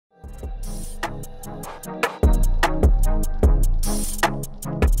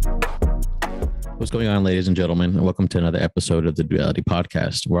What's going on, ladies and gentlemen, and welcome to another episode of the Dudeality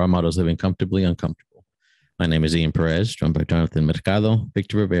podcast, where our motto is living comfortably uncomfortable. My name is Ian Perez, joined by Jonathan Mercado,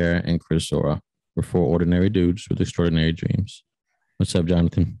 Victor Rivera, and Chris Sora. We're four ordinary dudes with extraordinary dreams. What's up,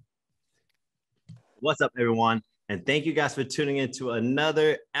 Jonathan? What's up, everyone? And thank you guys for tuning in to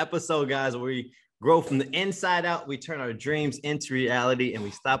another episode, guys, where we grow from the inside out. We turn our dreams into reality, and we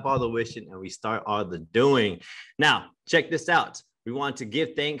stop all the wishing and we start all the doing. Now, check this out. We want to give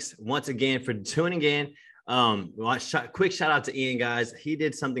thanks once again for tuning in. We want quick shout out to Ian, guys. He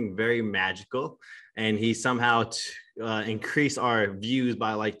did something very magical, and he somehow increased our views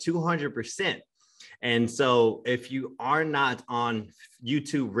by like 200%. And so if you are not on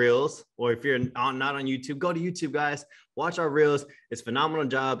YouTube Reels, or if you're not on YouTube, go to YouTube, guys. Watch our Reels. It's a phenomenal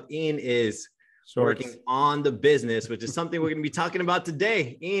job. Ian is working on the business, which is something we're going to be talking about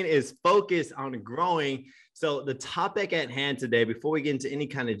today. Ian is focused on growing. So the topic at hand today, before we get into any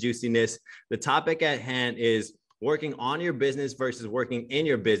kind of juiciness, the topic at hand is working on your business versus working in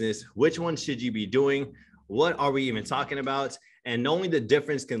your business. Which one should you be doing? What are we even talking about? And knowing the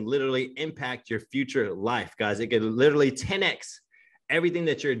difference can literally impact your future life, guys. It could literally 10x everything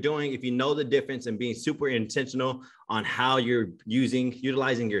that you're doing if you know the difference and being super intentional on how you're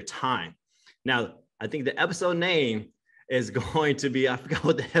utilizing your time. Now, I think the episode name is going to be, I forgot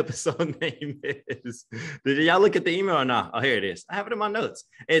what the episode name is. Did y'all look at the email or not? Oh, here it is. I have it in my notes.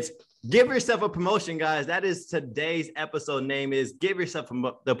 It's Give Yourself a Promotion, guys. That is today's episode name, is Give Yourself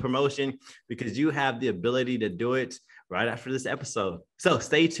the Promotion, because you have the ability to do it right after this episode. So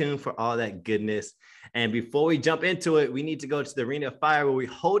stay tuned for all that goodness. And before we jump into it, we need to go to the arena of fire, where we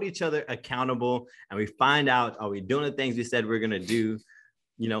hold each other accountable and we find out, are we doing the things we said we're going to do,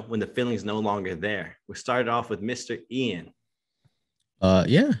 you know, when the feeling's no longer there? We started off with Mr. Ian.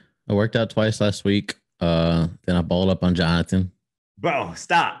 Yeah, I worked out twice last week. Then I balled up on Jonathan. Bro,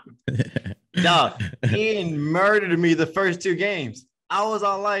 stop. Dog, Ian murdered me the first two games. I was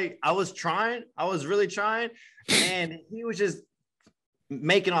really trying, and he was just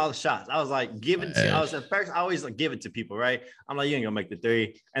making all the shots. I was like, I always like give it to people, right? I'm like, you ain't gonna make the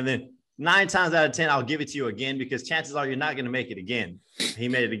three. And then 9 times out of 10, I'll give it to you again, because chances are you're not gonna make it again. He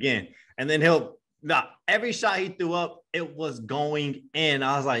made it again. And then every shot he threw up, it was going in.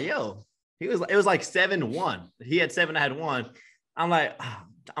 I was like, yo, it was like 7-1. He had 7, I had 1. I'm like,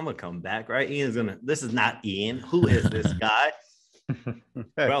 I'm gonna come back, right? This is not Ian. Who is this guy?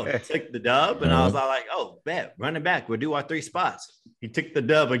 Bro, he took the dub, and I was like, oh, bet, running back, we'll do our 3 spots. He took the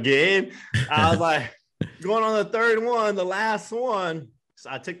dub again. I was like, going on the third one, the last one. So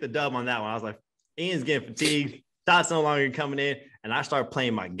I took the dub on that one. I was like, Ian's getting fatigued. Thoughts no longer coming in. And I started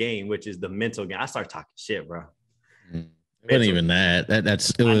playing my game, which is the mental game. I started talking shit, bro. It wasn't even that.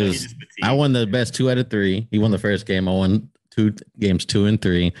 I won the best 2 out of 3. He won the first game. I won 2 games, 2 and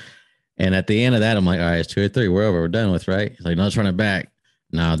 3. And at the end of that, I'm like, all right, it's 2 or 3. We're over. We're done with, right? He's like, no, let's run it back.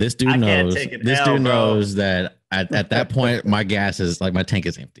 Now, this dude knows. This dude knows that at that point, my gas is like, my tank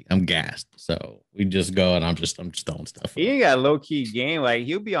is empty. I'm gassed. So we just go, and I'm just throwing stuff. He ain't got a low key game. Like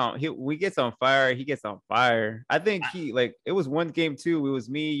we gets on fire. He gets on fire. I think it was one game too. It was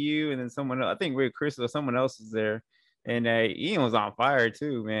me, you, and then someone else. I think Rick, Chris, or someone else was there. And Ian was on fire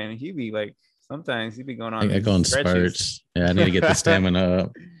too, man. He'd be like, sometimes he'd be going on. I go in spurts. Yeah, I need to get the stamina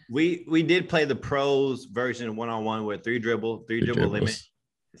up. We did play the pros version 1-on-1 with 3 dribble limit.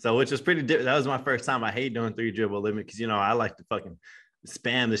 So which was pretty different. That was my first time. I hate doing 3 dribble limit, because I like to fucking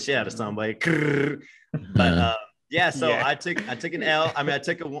spam the shit out of somebody. But I took an L. I mean, I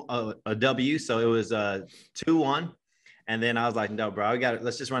took a W, so it was 2-1. And then I was like, no, bro,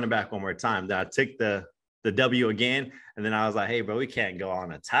 let's just run it back one more time. Then I took the W again, and then I was like, hey, bro, we can't go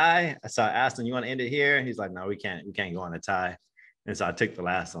on a tie. So I asked him, you want to end it here? And he's like, no, we can't go on a tie. And so I took the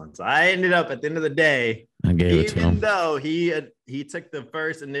last one. So I ended up at the end of the day, I gave it to him. Even though he took the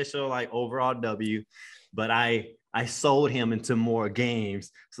first initial like overall W, but I sold him into more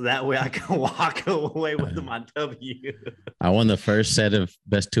games, so that way I can walk away with my W. I won the first set of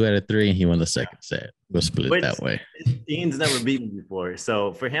best 2 out of 3, and he won the second set. We'll split it that way. Ian's never beat me before,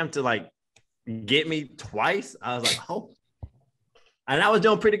 so for him to like get me twice, I was like, oh. And I was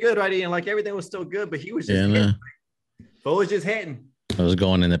doing pretty good, right, Ian? Like everything was still good, but he was just hitting. But it was just hitting. I was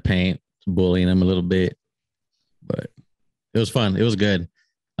going in the paint, bullying him a little bit, but it was fun. It was good.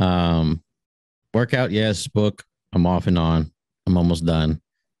 Workout, yes. Book, I'm off and on. I'm almost done.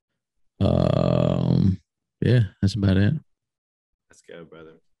 Yeah, that's about it. That's good,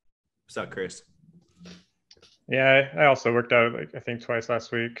 brother. What's up, Chris? Yeah, I also worked out I think twice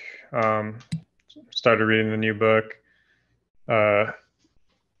last week. Started reading the new book.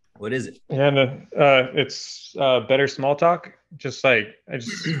 What is it? Yeah, no, it's better small talk. Just like I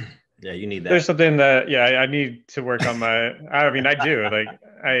just yeah, you need that. There's something that I need to work on my. I mean, I do like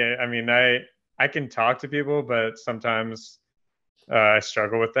I can talk to people, but sometimes I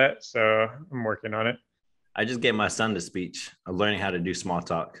struggle with that. So I'm working on it. I just gave my son the speech of learning how to do small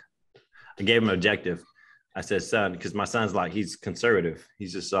talk. I gave him an objective. I said, son, because my son's like, he's conservative.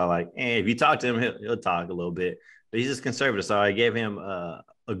 He's just like, hey, if you talk to him, he'll talk a little bit, but he's just conservative. So I gave him a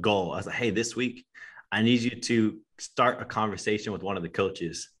goal. I was like, hey, this week, I need you to start a conversation with one of the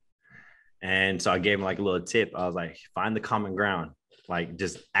coaches. And so I gave him like a little tip. I was like, find the common ground, like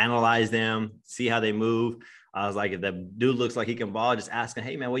just analyze them, see how they move. I was like, if that dude looks like he can ball, just ask him,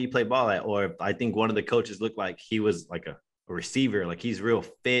 hey man, where you play ball at? Or if I think one of the coaches looked like he was like a receiver, like he's real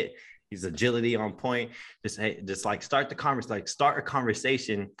fit, he's agility on point. Just like start a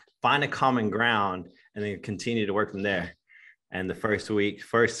conversation, find a common ground, and then continue to work from there. And the first week,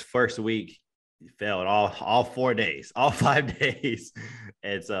 he failed all 4 days, all 5 days.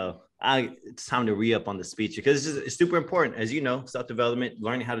 And so it's time to re-up on the speech because it's super important. As you know, self-development,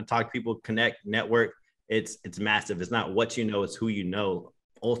 learning how to talk to people, connect, network. It's massive. It's not what you know, it's who you know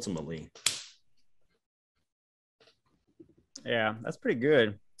ultimately. Yeah, that's pretty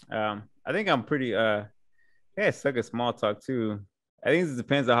good. I think I'm pretty I suck at small talk too. I think it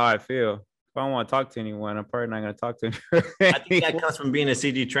depends on how I feel. If I don't want to talk to anyone, I'm probably not going to talk to anyone. I think that comes from being a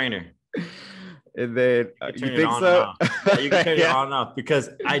CG trainer. And then you think so? Yeah, you can turn it on and off because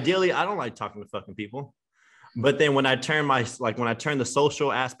ideally I don't like talking to fucking people. But then when I turn the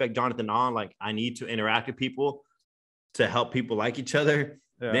social aspect, Jonathan, on, like I need to interact with people to help people like each other,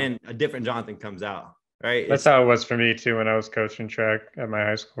 then a different Jonathan comes out, right? That's how it was for me too when I was coaching track at my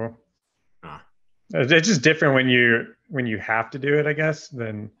high school. It's just different when you have to do it, I guess,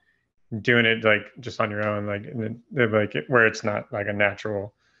 than doing it like just on your own, like where it's not like a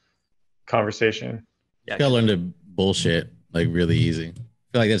natural conversation. Yeah, you gotta learn to bullshit like really easy.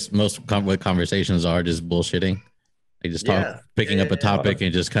 I feel like that's what conversations are, just bullshitting. Like just picking up a topic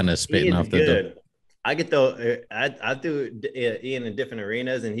and just kind of spitting off the. I get I do Ian in different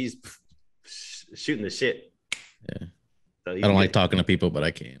arenas, and he's shooting the shit. Yeah, so I don't like talking to people, but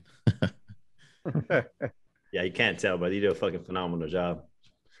I can. Yeah, you can't tell, but you do a fucking phenomenal job.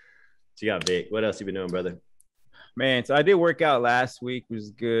 So you got Vic. What else you been doing, brother? Man, so I did work out last week, which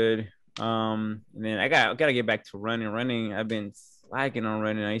was good. And then I gotta get back to running. I've been slacking on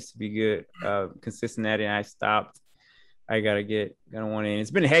running. I used to be good, consistent at it. And I stopped. I gotta want in.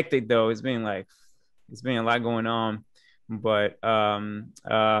 It's been hectic though. It's been a lot going on, but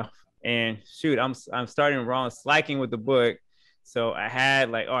and shoot, I'm starting wrong, slacking with the book. So I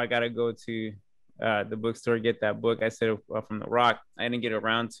had I gotta go to the bookstore, get that book I said from The Rock. I didn't get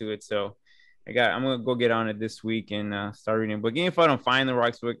around to it, so I'm gonna go get on it this week and start reading a book. Even if I don't find The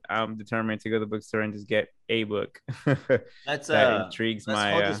Rock's book, I'm determined to go to the bookstore and just get a book. That intrigues my.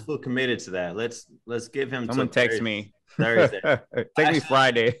 Let's hold this fool committed to that. Let's give him. Someone text me Thursday. Text me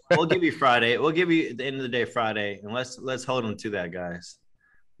Friday. We'll give you Friday. We'll give you at the end of the day Friday, and let's hold him to that, guys.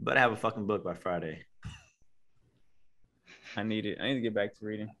 But have a fucking book by Friday. I need it. I need to get back to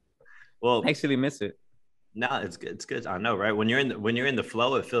reading. Well, I actually miss it. No, it's good. It's good. I know, right? When you're in the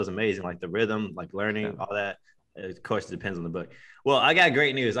flow, it feels amazing. Like the rhythm, like learning, all that. Of course, it depends on the book. Well, I got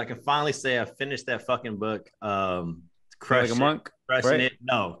great news. I can finally say I finished that fucking book. Crushing it.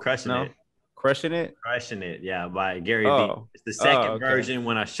 No, crushing it. Crushing it. Crushing it. Yeah, by Gary Vee. It's the second version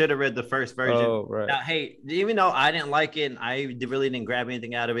when I should have read the first version. Oh, right. Now, hey, even though I didn't like it, and I really didn't grab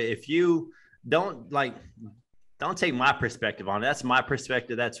anything out of it. If you don't take my perspective on it. That's my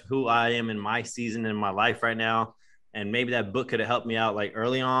perspective. That's who I am in my season in my life right now. And maybe that book could have helped me out like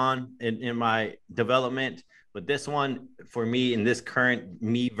early on in my development. But this one, for me, in this current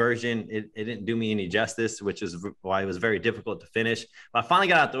me version, it didn't do me any justice, which is why it was very difficult to finish. But I finally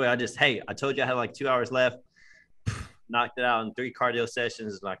got out the way. I told you I had like 2 hours left. Knocked it out in 3 cardio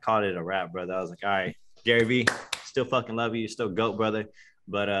sessions, and I called it a wrap, brother. I was like, all right, Gary Vee, still fucking love you. You're still GOAT, brother.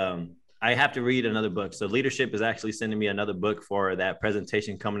 But I have to read another book. So leadership is actually sending me another book for that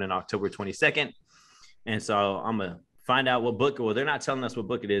presentation coming in October 22nd. And so I'm going to find out what book. Well, they're not telling us what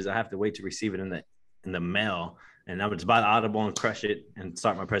book it is. I have to wait to receive it in the mail. And I'm going to buy the Audible and crush it and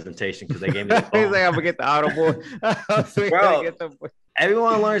start my presentation because they gave me the phone. He's like, I'm going to get the Audible. Bro,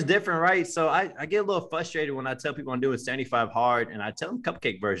 everyone learns different, right? So I get a little frustrated when I tell people I'm doing 75 hard and I tell them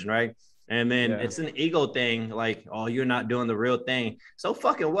cupcake version, right? And then it's an ego thing, like, oh, you're not doing the real thing. So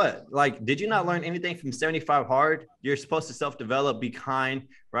fucking what? Like, did you not learn anything from 75 hard? You're supposed to self-develop, be kind,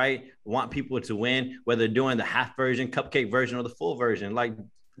 right? Want people to win, whether doing the half version, cupcake version, or the full version. Like,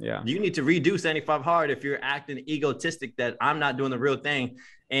 you need to redo 75 hard if you're acting egotistic that I'm not doing the real thing.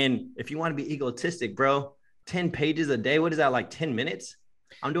 And if you want to be egotistic, bro, 10 pages a day, what is that, like 10 minutes?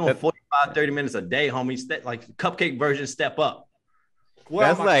 I'm doing 45, 30 minutes a day, homie. Like cupcake version, step up. Where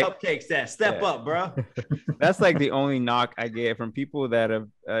are my cupcakes at? Step up, bro. That's like the only knock I get from people that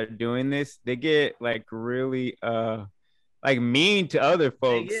are doing this. They get like really like mean to other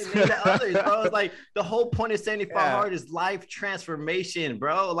folks. They get mean to others, bro. It's like the whole point of 75 Hard is life transformation,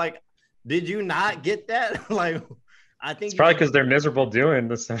 bro. Like, did you not get that? Like, I think it's probably because they're miserable doing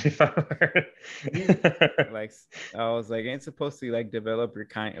the 75 Hard. Like, I was like, ain't supposed to like develop your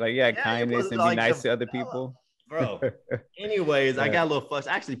kindness and be nice to other people. Bro. Anyways, I got a little fussed.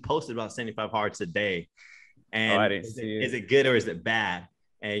 I actually posted about 75 Hard today. And I didn't see it. Is it good or is it bad?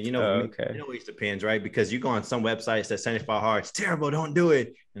 And it always depends, right? Because you go on some websites that 75 Hard, it's terrible, don't do it.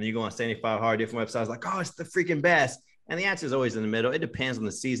 And then you go on 75 Hard, different websites like, oh, it's the freaking best. And the answer is always in the middle. It depends on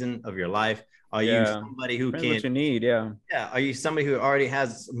the season of your life. Are you somebody who can? What you need, yeah. Are you somebody who already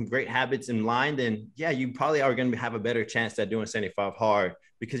has some great habits in line? Then you probably are going to have a better chance at doing 75 Hard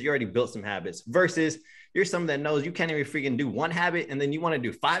because you already built some habits. Versus you're someone that knows you can't even freaking do one habit and then you want to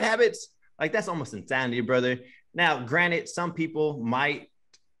do 5 habits. Like that's almost insanity, brother. Now, granted, some people might.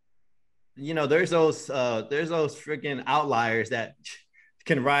 There's those freaking outliers that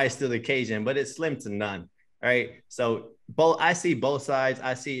can rise to the occasion, but it's slim to none. Right. So I see both sides.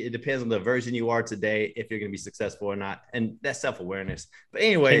 I see it depends on the version you are today, if you're going to be successful or not. And that's self-awareness. But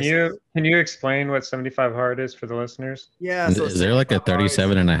anyway, can you explain what 75 Hard is for the listeners? Yeah. So is there like a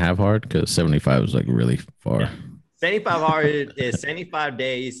 37.5 hard? Because 75 is like really far. 75 Hard is 75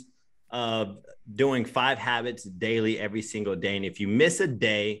 days of doing 5 habits daily every single day. And if you miss a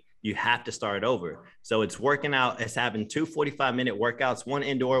day, you have to start over. So it's working out. It's having 2 45-minute workouts, 1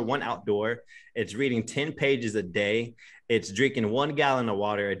 indoor, 1 outdoor. It's reading 10 pages a day. It's drinking 1 gallon of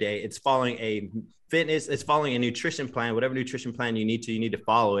water a day. It's following it's following a nutrition plan, whatever nutrition plan you need to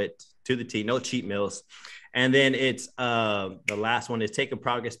follow it to the T, no cheat meals. And then it's the last one is take a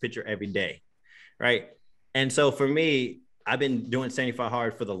progress picture every day. Right. And so for me, I've been doing 75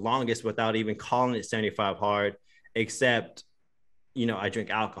 Hard for the longest without even calling it 75 Hard, except I drink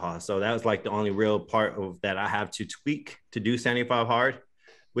alcohol. So that was like the only real part of that I have to tweak to do 75 Hard,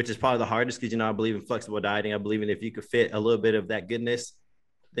 which is probably the hardest because, I believe in flexible dieting. I believe in if you could fit a little bit of that goodness,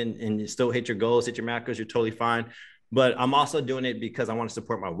 then and you still hit your goals, hit your macros, you're totally fine. But I'm also doing it because I want to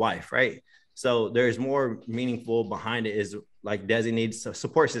support my wife, right? So there's more meaningful behind it is like Desi needs a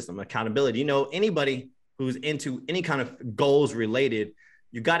support system, accountability. Anybody who's into any kind of goals related,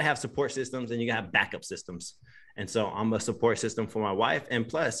 you got to have support systems and you got to have backup systems. And so I'm a support system for my wife. And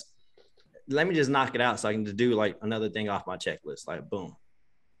plus, let me just knock it out so I can just do like another thing off my checklist, like boom.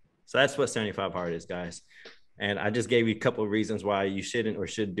 So that's what 75 Hard is, guys. And I just gave you a couple of reasons why you shouldn't or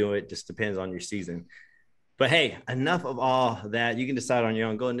should do it. Just depends on your season. But hey, enough of all that. You can decide on your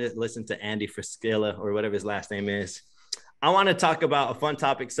own. Go and listen to Andy Friscilla or whatever his last name is. I want to talk about a fun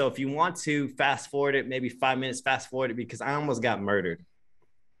topic. So if you want to fast forward it, maybe 5 minutes, fast forward it, because I almost got murdered.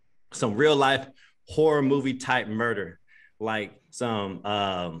 Some real life horror movie type murder, like some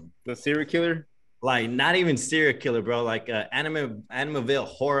the serial killer, like not even serial killer, bro, like Animaville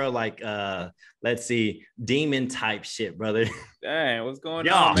horror, like let's see, demon type shit, brother. Dang, what's going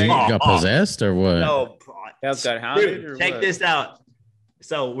on, man? You got possessed or what? No, got hounded. Or check what? this out.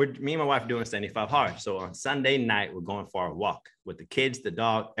 So me and my wife are doing 75 Hard. So on Sunday night, we're going for a walk with the kids, the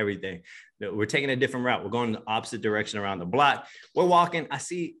dog, everything. We're taking a different route. We're going in the opposite direction around the block. We're walking. I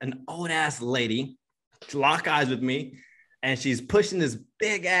see an old ass lady lock eyes with me, and she's pushing this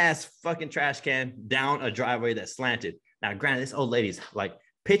big ass fucking trash can down a driveway that's slanted. Now, granted, this old lady's like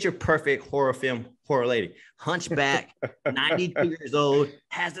picture perfect horror lady, hunchback, 92 years old,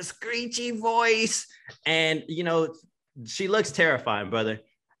 has a screechy voice, and she looks terrifying, brother.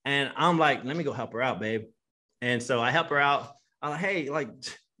 And I'm like, let me go help her out, babe. And so I help her out. I'm like, hey, like,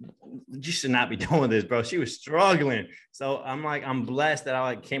 you should not be doing this, bro. She was struggling. So I'm like, I'm blessed that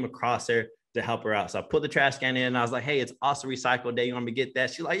I came across her to help her out. So I put the trash can in and I was like, hey, it's also recycle day. You want me to get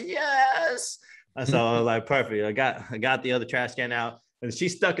that? She's like, yes. So I was like, perfect. I got the other trash can out and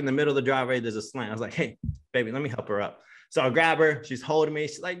she's stuck in the middle of the driveway. There's a slant. I was like, hey, baby, let me help her up. So I grab her. She's holding me.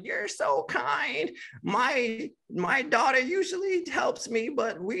 She's like, you're so kind. My daughter usually helps me,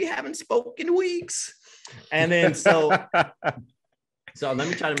 but we haven't spoken in weeks. And then so let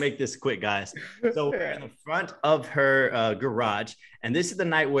me try to make this quick, guys. So we're in the front of her garage, and this is the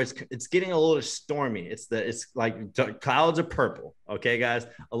night where it's getting a little stormy. It's like clouds are purple. Okay, guys,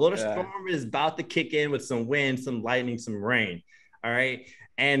 a little storm is about to kick in with some wind, some lightning, some rain. All right,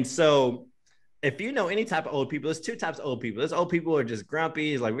 and so if you know any type of old people, there's 2 types of old people. There's old people who are just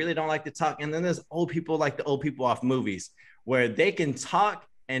grumpy, like really don't like to talk, and then there's old people like the old people off movies where they can talk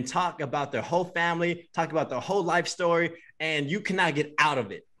and talk about their whole family, talk about their whole life story, and you cannot get out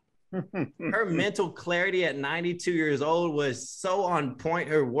of it. Her mental clarity at 92 years old was so on point.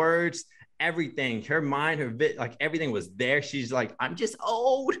 Her words, everything, her mind, like everything was there. She's like, I'm just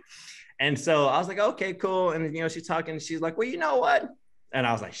old. And so I was like, okay, cool. And she's talking, she's like, well, you know what? And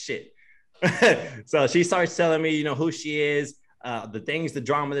I was like, shit. So she starts telling me, who she is, the things, the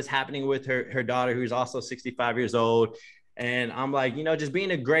drama that's happening with her daughter, who's also 65 years old. And I'm like, just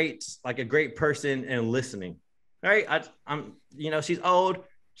being a great person and listening. All right. I'm she's old.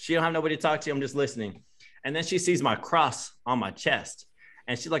 She don't have nobody to talk to. I'm just listening. And then she sees my cross on my chest.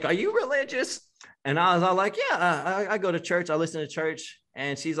 And she's like, are you religious? And I was all like, yeah, I go to church. I listen to church.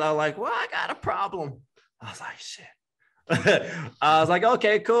 And she's all like, well, I got a problem. I was like, shit. I was like,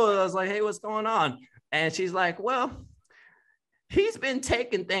 okay, cool. I was like, hey, what's going on? And she's like, well, he's been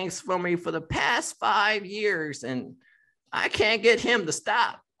taking things from me for the past 5 years, and I can't get him to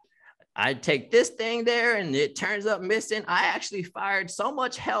stop. I take this thing there and it turns up missing. I actually fired so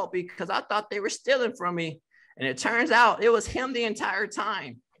much help because I thought they were stealing from me. And it turns out it was him the entire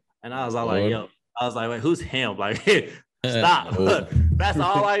time. And I was all like, yo, I was like, wait, who's him? Like, stop. That's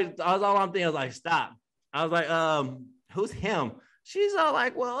all I'm thinking. I was like, stop. I was like, who's him? She's all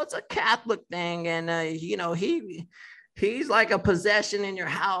like, well, it's a Catholic thing. And, he's like a possession in your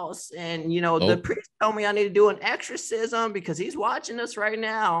house. And, the priest told me I need to do an exorcism because he's watching us right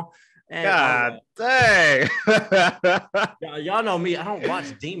now. And God dang. y'all know me. I don't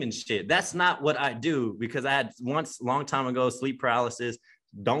watch demon shit. That's not what I do because I had once, long time ago, sleep paralysis.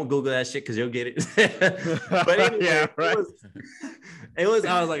 Don't Google that shit because you'll get it. But anyway, yeah, right. It was,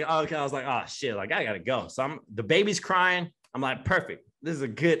 I was like, okay. I was like, oh shit, like I gotta go. So the baby's crying. I'm like, perfect. This is a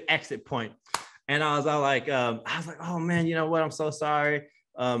good exit point. And I was all like, oh man, you know what? I'm so sorry.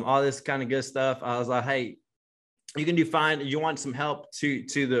 All this kind of good stuff. I was like, hey, you can do fine. You want some help to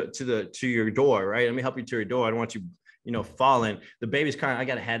your door, right? Let me help you to your door. I don't want you, falling. The baby's crying. I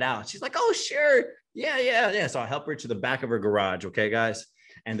got to head out. She's like, oh, sure. Yeah. So I help her to the back of her garage. Okay, guys.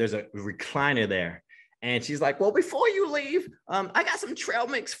 And there's a recliner there. And she's like, well, before you leave, I got some trail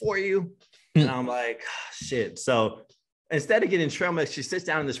mix for you. And I'm like, oh, shit. So instead of getting trail mix, she sits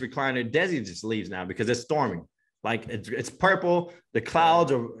down in this recliner. Desi just leaves now because it's storming. Like it's purple. The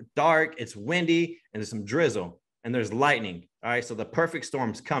clouds are dark. It's windy and there's some drizzle. And there's lightning. All right. So the perfect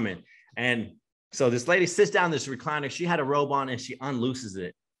storm's coming. And so this lady sits down in this recliner. She had a robe on and she unlooses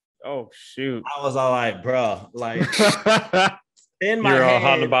it. Oh, shoot. I was all like, bro, like in my You're head. all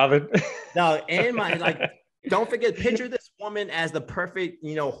hot and bothered. No, in my, like, don't forget, picture this woman as the perfect,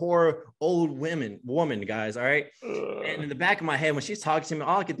 horror old woman, guys. All right. And in the back of my head, when she's talking to me,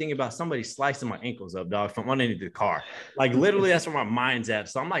 all I could think about somebody slicing my ankles up, dog, from underneath the car. Like literally, that's where my mind's at.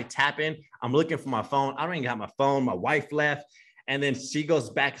 So I'm like tapping. I'm looking for my phone. I don't even got my phone. My wife left. And then she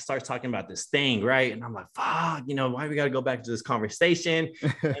goes back and starts talking about this thing, right? And I'm like, fuck, why we got to go back to this conversation?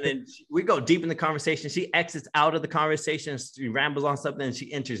 And then we go deep in the conversation. She exits out of the conversation. She rambles on something and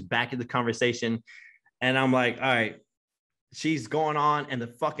she enters back in the conversation. And I'm like, all right, she's going on and the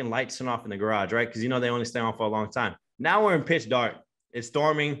fucking lights turn off in the garage, right? Because, they only stay on for a long time. Now we're in pitch dark. It's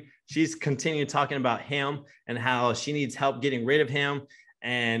storming. She's continuing talking about him and how she needs help getting rid of him.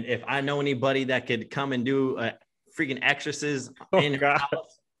 And if I know anybody that could come and do a freaking exorcism in her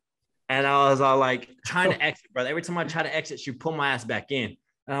house. And I was all like trying to exit, brother. Every time I try to exit, she pull my ass back in.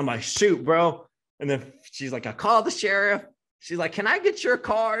 And I'm like, shoot, bro. And then she's like, I called the sheriff. She's like, can I get your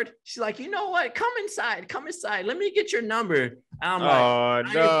card? She's like, you know what? Come inside. Let me get your number. And I'm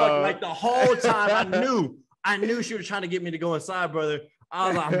like, fucking, like the whole time I knew she was trying to get me to go inside, brother. I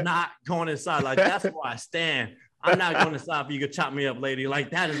was like, I'm not going inside. Like, that's where I stand. I'm not going inside for you to chop me up, lady. Like,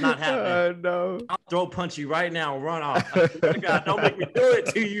 that is not happening. No. I'll throw punch you right now and run off. God, don't make me do it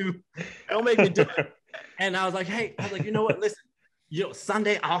to you. Don't make me do it. And I was like, hey, you know what? Listen.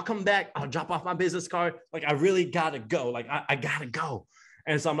 Sunday, I'll come back. I'll drop off my business card. Like, I really got to go. Like, I got to go.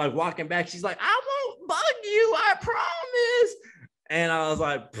 And so I'm like walking back. She's like, I won't bug you. I promise. And I was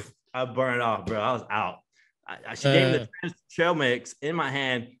like, I burned off, bro. I was out. She gave me the trail mix in my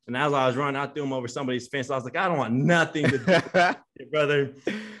hand. And as I was running, I threw them over somebody's fence. I was like, I don't want nothing to do with it, brother.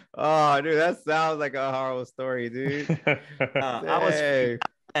 Oh, dude, that sounds like a horrible story, dude. I was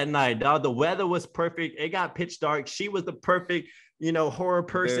at night, dog. The weather was perfect. It got pitch dark. She was the perfect, horror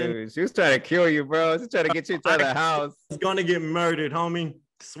person. Dude, she was trying to kill you, bro. She's trying to get you to the house. I was going to get murdered, homie.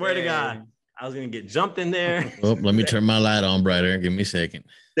 Swear to God. I was going to get jumped in there. Oh, let me turn my light on brighter. Give me a second.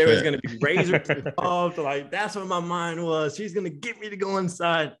 There was going to be razors involved. Like, that's what my mind was. She's going to get me to go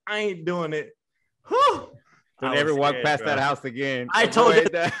inside. I ain't doing it. Whew. Don't ever walk past that house again. I told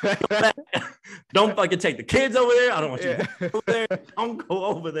her. Don't fucking take the kids over there. I don't want you to go over there. Don't go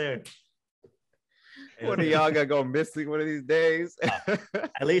over there. One of y'all gotta go missing one of these days.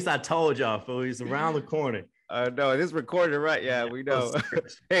 At least I told y'all, fool. He's around the corner. No, this is recorded, right? Yeah, we know.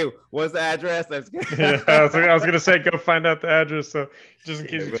 Hey, what's the address? That's good. Yeah, I was gonna say go find out the address, so just in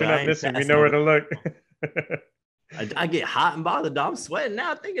case you're not missing, we know where to look. I get hot and bothered. I'm sweating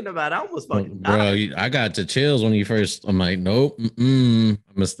now thinking about it. I almost fucking died. Bro, I got the chills when you first. I'm like, nope. I'm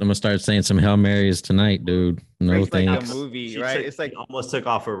gonna start saying some Hail Marys tonight, dude. No it's thanks. like a movie, right? It's like almost took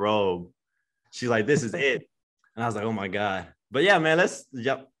off her robe. She's like, "This is it," and I was like, "Oh my god!" But yeah, man,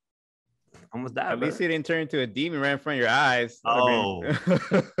 almost died. At least he didn't turn into a demon right in front of your eyes. Oh,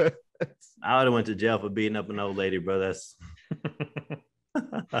 I would have went to jail for beating up an old lady, bro. That's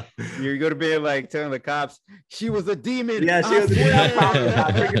you're gonna be like telling the cops she was a demon. Yeah, she was a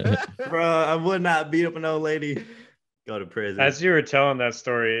demon. Bro, I would not beat up an old lady. Go to prison. As you were telling that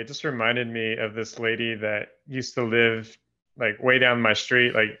story, it just reminded me of this lady that used to live like way down my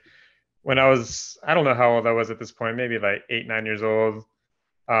street. Like when I don't know how old I was at this point, maybe like 8, 9 years old.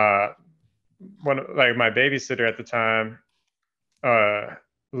 Like my babysitter at the time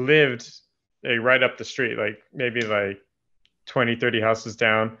lived right up the street, like maybe like 20, 30 houses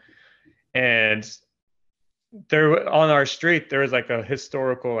down. And there on our street, there was like a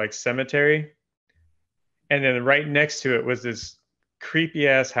historical like cemetery. And then right next to it was this creepy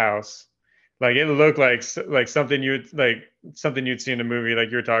ass house. Like it looked like something you'd see in a movie, like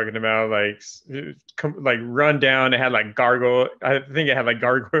you're talking about, like run down. It had like I think it had like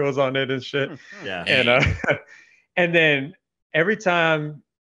gargoyles on it and shit. Yeah. And and then every time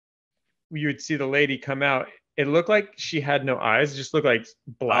you would see the lady come out, it looked like she had no eyes. It just looked like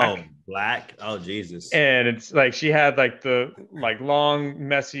black. Oh, black. Oh, Jesus. And it's like she had like the like long,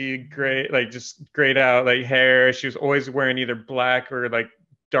 messy, gray, like just grayed out like hair. She was always wearing either black or like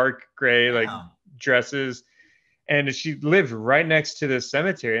dark gray like dresses. And she lived right next to the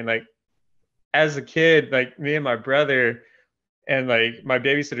cemetery. And like as a kid, like me and my brother and like my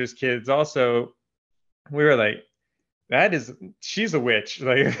babysitter's kids also, we were like, she's a witch.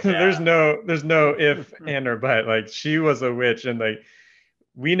 Like there's no if and or but. Like she was a witch, and like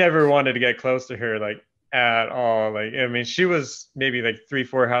we never wanted to get close to her like at all. Like I mean, she was maybe like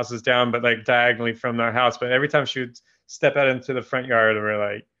 3-4 houses down, but like diagonally from our house. But every time she would step out into the front yard, we're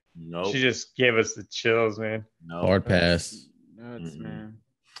like, nope. She just gave us the chills, man. No hard pass. Nuts, man.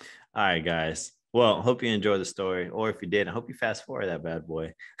 All right, guys. Well, hope you enjoyed the story, or if you did, I hope you fast forward that bad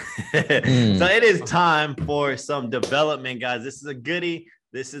boy. So it is time for some development, guys. This is a goodie.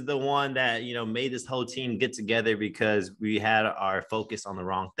 This is the one that, made this whole team get together because we had our focus on the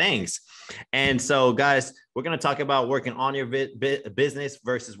wrong things. And so, guys, we're going to talk about working on your business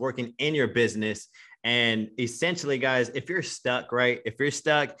versus working in your business. And essentially, guys, if you're stuck, right? If you're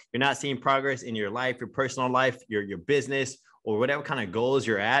stuck, you're not seeing progress in your life, your personal life, your business, or whatever kind of goals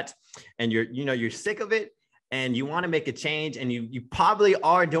you're at, and you're sick of it and you want to make a change, and you probably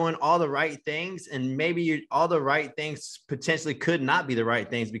are doing all the right things, and maybe all the right things potentially could not be the right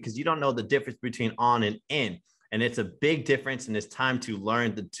things because you don't know the difference between on and in. And it's a big difference, and it's time to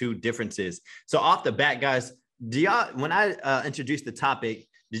learn the two differences. So off the bat, guys, when I introduced the topic,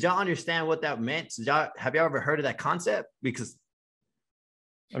 did y'all understand what that meant? Have y'all ever heard of that concept? Because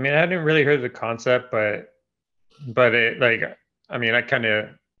I mean, I hadn't really heard of the concept, but it like, I mean, I kind of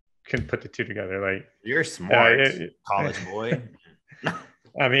can put the two together. Like you're smart, college boy.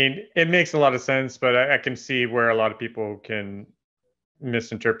 I mean, it makes a lot of sense, but I can see where a lot of people can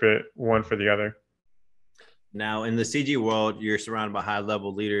misinterpret one for the other. Now, in the CG world, you're surrounded by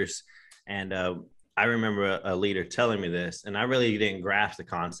high-level leaders, and I remember a leader telling me this, and I really didn't grasp the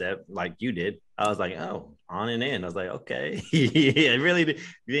concept like you did. I was like, oh, on and in. I was like, okay. I really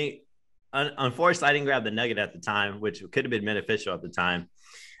didn't. Unfortunately, I didn't grab the nugget at the time, which could have been beneficial at the time.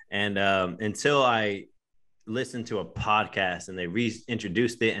 And until I listened to a podcast and they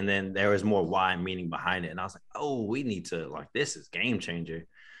reintroduced it, and then there was more why and meaning behind it. And I was like, oh, we need to, this is game changer.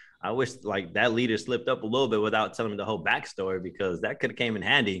 I wish that leader slipped up a little bit without telling me the whole backstory, because that could have came in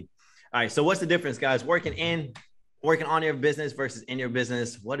handy. All right. So what's the difference, guys? Working on your business versus in your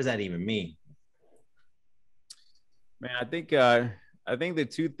business. What does that even mean? Man, I think the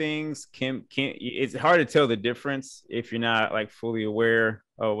two things it's hard to tell the difference if you're not fully aware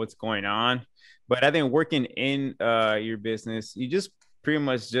of what's going on. But I think working in your business, you just pretty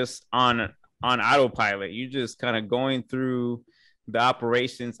much just on autopilot. You just kind of going through the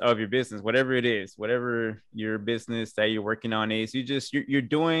operations of your business, whatever it is, whatever your business that you're working on is. You're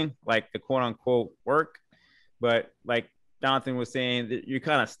doing the quote unquote work, but like Jonathan was saying, that you're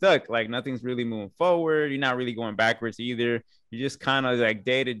kind of stuck. Nothing's really moving forward. You're not really going backwards either. You're just kind of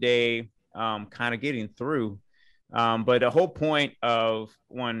day to day kind of getting through. But the whole point of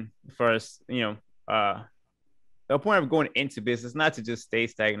the point of going into business, not to just stay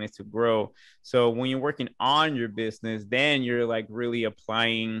stagnant, to grow. So when you're working on your business, then you're like really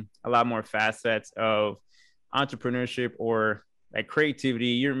applying a lot more facets of entrepreneurship or like creativity.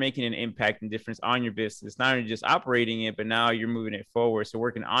 You're making an impact and difference on your business, not only just operating it, but now you're moving it forward. So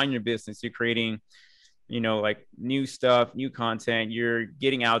working on your business, you're creating, like new stuff, new content. You're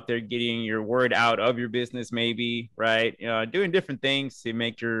getting out there, getting your word out of your business, maybe, right? Doing different things to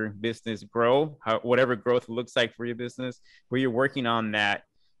make your business grow, whatever growth looks like for your business, where you're working on that.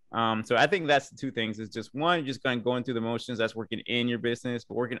 So I think that's the two things. Is just one, you're just going through the motions. That's working in your business,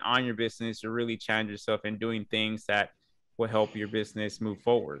 but working on your business, you're really challenge yourself and doing things that will help your business move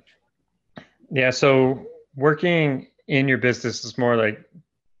forward. Yeah. So working in your business is more like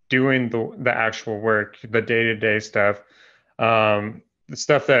doing the actual work, the day-to-day stuff, the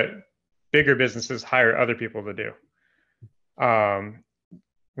stuff that bigger businesses hire other people to do.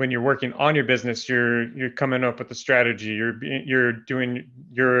 When you're working on your business, you're coming up with a strategy. You're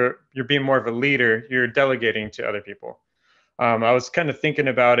being more of a leader. You're delegating to other people. I was kind of thinking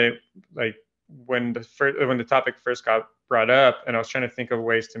about it like when the topic first got brought up, and I was trying to think of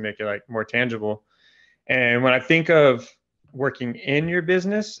ways to make it like more tangible. And when I think of working in your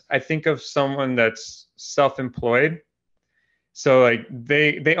business, I think of someone that's self-employed. So like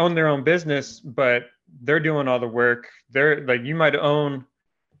they own their own business, but they're doing all the work. They're like, you might own,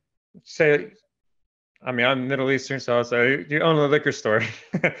 say, I mean, I'm Middle Eastern, so I'll say you own a liquor store.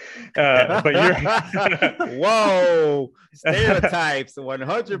 But you're whoa, stereotypes,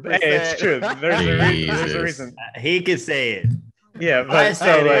 100%. Hey, it's true. There's a reason. He could say it. Yeah, but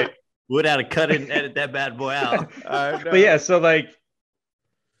so like, without edit that bad boy out. But yeah, so like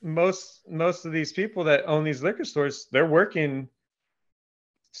most of these people that own these liquor stores, they're working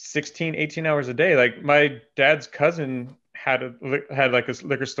 16, 18 hours a day. Like my dad's cousin had like a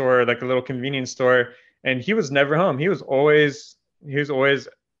liquor store, like a little convenience store, and he was never home. He was always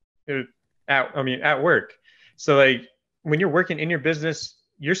at work. So like when you're working in your business,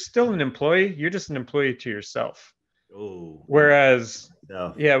 you're still an employee. You're just an employee to yourself. Oh, whereas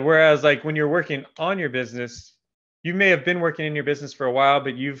like when you're working on your business, you may have been working in your business for a while,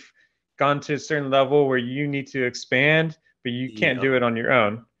 but you've gone to a certain level where you need to expand, but you can't do it on your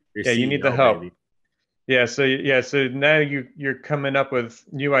own. You need the help. Baby. So now you're coming up with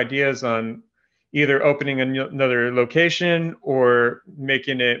new ideas on either opening another location or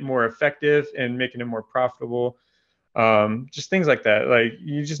making it more effective and making it more profitable. Just things like that. Like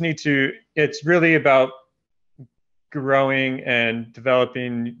you just need to, it's really about growing and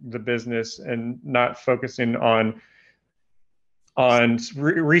developing the business and not focusing on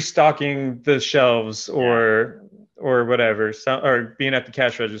restocking the shelves or whatever, or being at the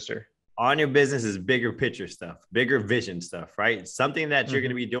cash register. On your business is bigger picture stuff, bigger vision stuff, right? Something that you're going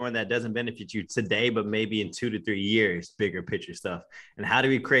to be doing that doesn't benefit you today, but maybe in 2 to 3 years, bigger picture stuff. And how do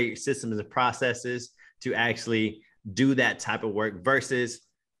we create systems and processes to actually do that type of work versus,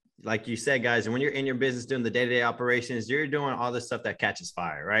 like you said, guys, when you're in your business doing the day-to-day operations, you're doing all the stuff that catches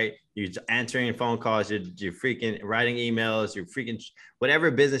fire, right? You're answering phone calls, you're freaking writing emails, you're freaking whatever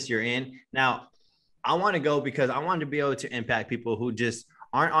business you're in. Now, I want to go because I want to be able to impact people who just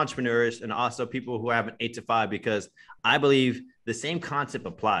aren't entrepreneurs and also people who have an 8 to 5, because I believe the same concept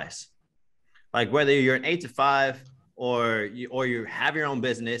applies. Like whether you're an 8 to 5 or you have your own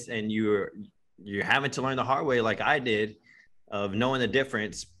business and you're having to learn the hard way, like I did, of knowing the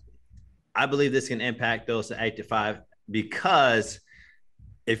difference. I believe this can impact those 8 to 5, because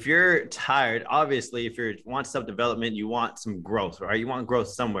if you're tired, obviously, if you want self-development, you want some growth, right? You want growth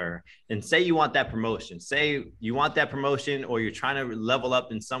somewhere. And say you want that promotion. Say you want that promotion, or you're trying to level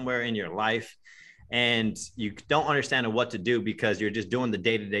up in somewhere in your life, and you don't understand what to do because you're just doing the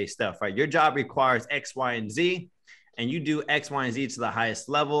day-to-day stuff, right? Your job requires X, Y, and Z, and you do X, Y, and Z to the highest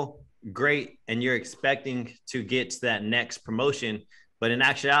level. Great. And you're expecting to get to that next promotion. But in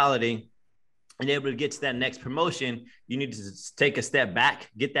actuality, and able to get to that next promotion, you need to take a step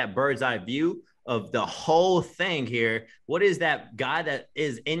back, get that bird's eye view of the whole thing here. What is that guy that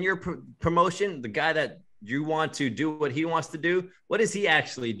is in your promotion, the guy that you want to do what he wants to do? What is he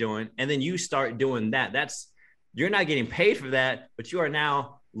actually doing? And then you start doing that. You're not getting paid for that, but you are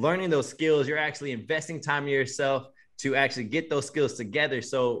now learning those skills. You're actually investing time in yourself to actually get those skills together.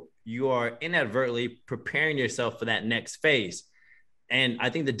 So you are inadvertently preparing yourself for that next phase. And I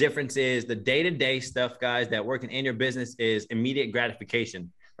think the difference is the day-to-day stuff, guys, that working in your business is immediate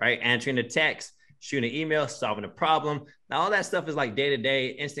gratification, right? Answering a text, shooting an email, solving a problem. Now, all that stuff is like day-to-day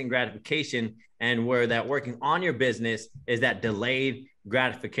instant gratification. And where that working on your business is that delayed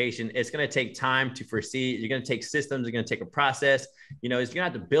gratification. It's going to take time to foresee. You're going to take systems. You're going to take a process. You know, it's going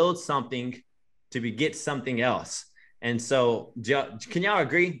to have to build something to get something else. And so can y'all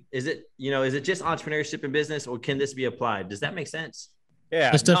agree? Is it just entrepreneurship and business, or can this be applied? Does that make sense?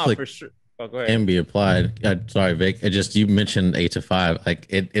 Yeah, no, for sure. Oh, go ahead. Can be applied. Sorry, Vic. It just, you mentioned 8 to 5. Like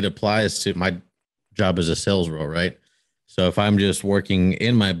it applies to my job as a sales role, right? So if I'm just working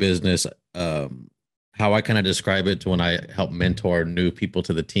in my business, how I kind of describe it to when I help mentor new people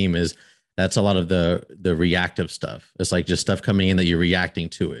to the team is that's a lot of the reactive stuff. It's like just stuff coming in that you're reacting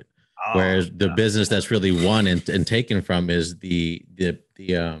to it. Whereas the business that's really won and taken from is the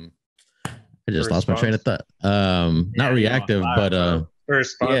I just lost my train of thought. Not reactive, but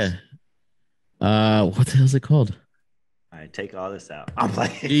response. Yeah. What the hell is it called? All right, take all this out. I'm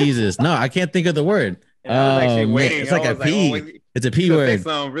like, Jesus, no, I can't think of the word. It's like a P. It's a P word.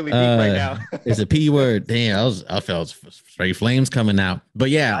 Really deep right now. It's a P word. Damn, I felt straight flames coming out.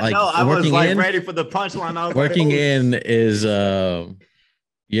 But yeah, like I was like ready for the punchline. Working in is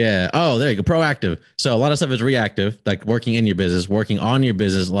yeah. Oh, there you go. Proactive. So a lot of stuff is reactive, like working in your business, working on your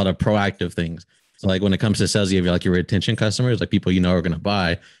business, a lot of proactive things. So like when it comes to sales, you have like your retention customers, like people you know are going to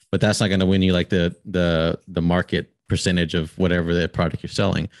buy, but that's not going to win you like the market percentage of whatever the product you're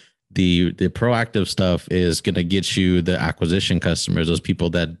selling. The proactive stuff is going to get you the acquisition customers, those people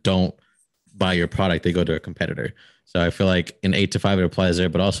that don't buy your product, they go to a competitor. So I feel like in 8 to 5 it applies there,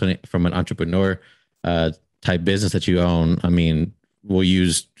 but also from an entrepreneur type business that you own. I mean, we'll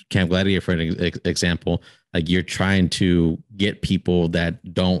use Camp Gladiator for an example. Like you're trying to get people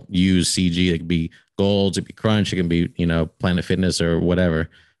that don't use CG. It could be Golds, it could be Crunch, it can be, Planet Fitness or whatever.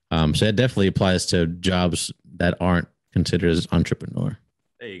 So it definitely applies to jobs that aren't considered as entrepreneur.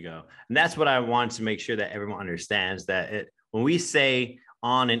 There you go. And that's what I want to make sure that everyone understands, that when we say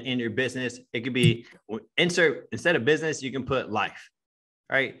on and in your business, it could be instead of business, you can put life,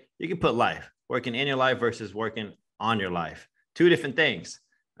 right? You can put life, working in your life versus working on your life. 2 different things.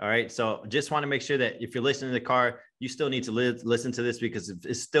 All right. So just want to make sure that if you're listening in the car, you still need to listen to this because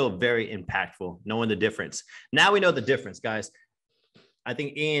it's still very impactful, knowing the difference. Now we know the difference, guys. I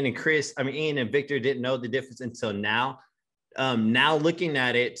think Ian and Victor didn't know the difference until now. Now looking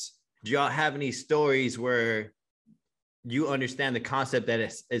at it, do y'all have any stories where you understand the concept that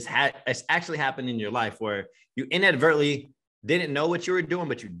it's actually happened in your life where you inadvertently didn't know what you were doing,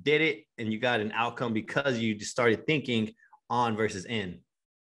 but you did it and you got an outcome because you just started thinking on versus in?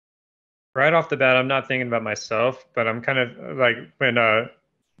 Right off the bat, I'm not thinking about myself, but I'm kind of like when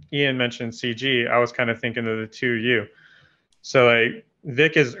Ian mentioned CG, I was kind of thinking of the 2U. So like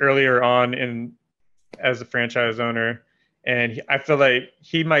Vic is earlier on as a franchise owner, and I feel like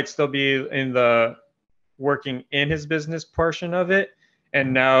he might still be in the working in his business portion of it.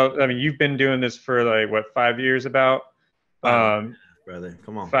 And now, I mean, you've been doing this for like 5 years about? Brother,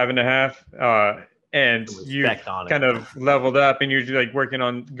 come on. 5.5. And you kind of leveled up and you're like working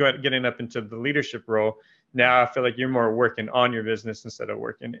on getting up into the leadership role. Now I feel like you're more working on your business instead of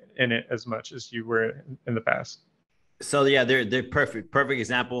working in it as much as you were in the past. So yeah, they're perfect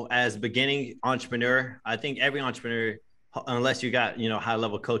example. As beginning entrepreneur, I think every entrepreneur, unless you got, high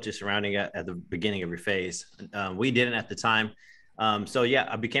level coaches surrounding it at the beginning of your phase, we didn't at the time. So yeah,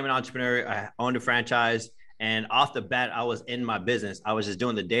 I became an entrepreneur. I owned a franchise. And off the bat, I was in my business. I was just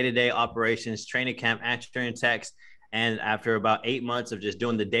doing the day-to-day operations, training camp, answering texts. And after about 8 months of just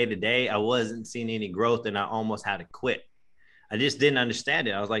doing the day-to-day, I wasn't seeing any growth and I almost had to quit. I just didn't understand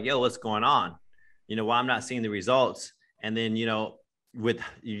it. I was like, yo, what's going on? Why I'm not seeing the results. And then, with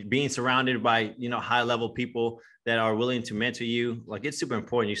being surrounded by, high level people that are willing to mentor you, like it's super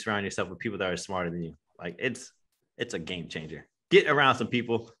important you surround yourself with people that are smarter than you. Like it's a game changer. Get around some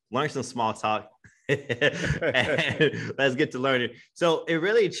people, learn some small talk. And let's get to learning. So it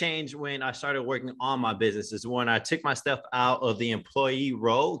really changed when I started working on my business, is when I took myself out of the employee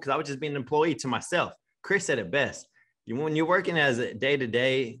role, because I was just being an employee to myself. Chris said it best. When you're working as a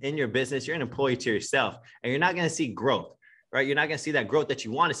day-to-day in your business, you're an employee to yourself and you're not going to see growth, right? You're not going to see that growth that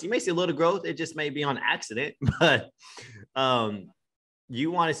you want to see. You may see a little growth. It just may be on accident, but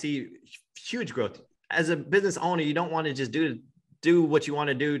you want to see huge growth. As a business owner, you don't want to just do what you want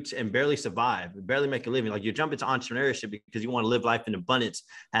to do and barely survive, barely make a living. Like you jump into entrepreneurship because you want to live life in abundance,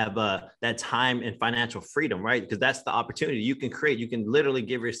 have that time and financial freedom, right? Because that's the opportunity you can create. You can literally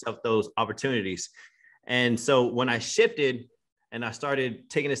give yourself those opportunities. And so when I shifted and I started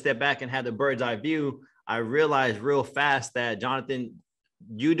taking a step back and had the bird's eye view, I realized real fast that, Jonathan,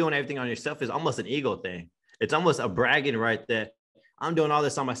 you doing everything on yourself is almost an ego thing. It's almost a bragging right that I'm doing all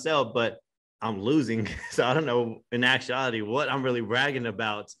this on myself, but I'm losing. So I don't know in actuality what I'm really bragging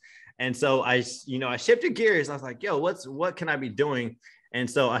about. And so I shifted gears. I was like, yo, what can I be doing? And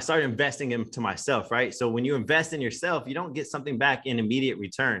so I started investing into myself, right? So when you invest in yourself, you don't get something back in immediate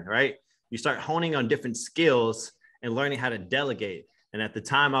return, right? You start honing on different skills and learning how to delegate. And at the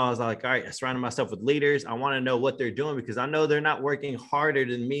time I was like, all right, I surrounded myself with leaders. I want to know what they're doing because I know they're not working harder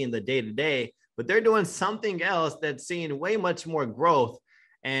than me in the day to day, but they're doing something else that's seeing way much more growth.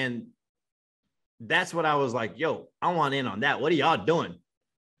 And that's what I was like, yo, I want in on that. What are y'all doing?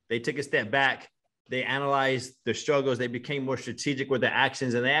 They took a step back. They analyzed their struggles. They became more strategic with their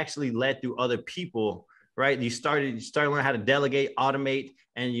actions, and they actually led through other people, right? You started learning how to delegate, automate,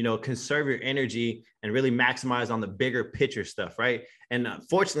 and, conserve your energy and really maximize on the bigger picture stuff, right? And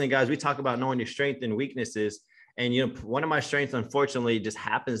fortunately, guys, we talk about knowing your strengths and weaknesses. And, one of my strengths, unfortunately, just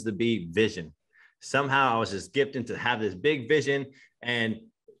happens to be vision. Somehow I was just gifted to have this big vision, and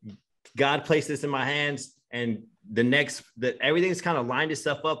God placed this in my hands. And everything's kind of lined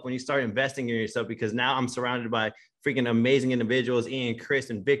itself up when you start investing in yourself, because now I'm surrounded by freaking amazing individuals, Ian, Chris,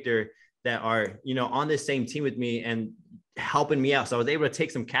 and Victor, that are, on this same team with me and helping me out. So I was able to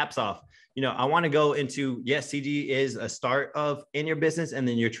take some caps off. I want to go into, yes, CG is a start of in your business, and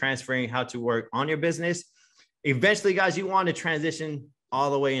then you're transferring how to work on your business. Eventually, guys, you want to transition all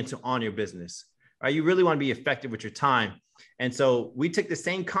the way into on your business, right? You really want to be effective with your time. And so we took the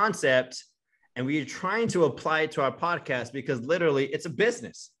same concept and we are trying to apply it to our podcast, because literally it's a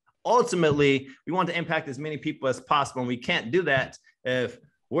business. Ultimately, we want to impact as many people as possible. And we can't do that if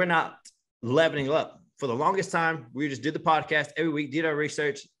we're not leveling up. For the longest time, we just did the podcast every week, did our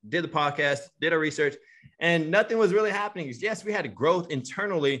research, did the podcast, did our research, and nothing was really happening. Yes, we had growth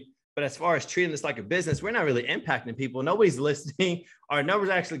internally, but as far as treating this like a business, we're not really impacting people. Nobody's listening. Our numbers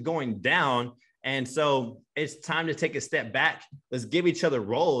are actually going down. And so it's time to take a step back. Let's give each other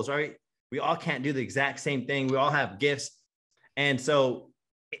roles, right? We all can't do the exact same thing. We all have gifts. And so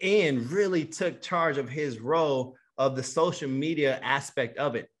Ian really took charge of his role of the social media aspect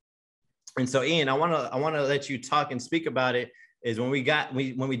of it. And so, Ian, I want to let you talk and speak about it. Is when we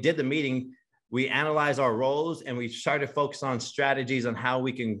did the meeting, we analyzed our roles and we started to focus on strategies on how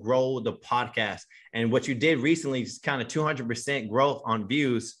we can grow the podcast. And what you did recently is kind of 200% growth on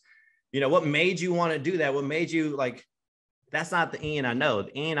views. What made you want to do that? What made you like, that's not the Ian I know.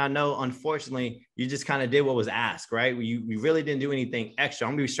 The Ian I know, unfortunately, you just kind of did what was asked, right? You really didn't do anything extra.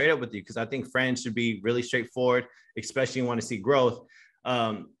 I'm going to be straight up with you, because I think friends should be really straightforward, especially when you want to see growth.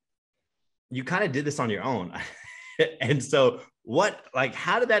 You kind of did this on your own. And so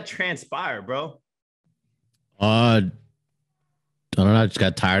how did that transpire, bro? I don't know. I just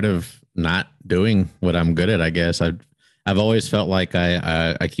got tired of not doing what I'm good at, I guess. I've always felt like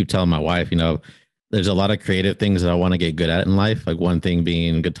I keep telling my wife, there's a lot of creative things that I want to get good at in life. Like one thing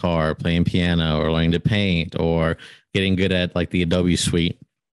being guitar, playing piano, or learning to paint, or getting good at like the Adobe suite.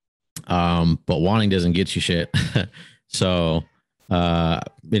 But wanting doesn't get you shit. So, I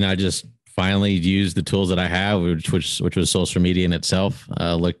just finally used the tools that I have, which was social media in itself.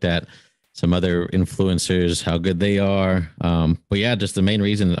 Looked at some other influencers, how good they are. But yeah, just the main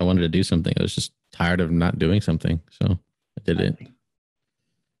reason I wanted to do something, I was just tired of not doing something. So I did it.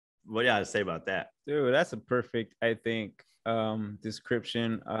 What do you have to say about that? Dude, that's a perfect, I think,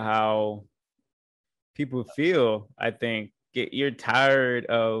 description of how people feel. I think you're tired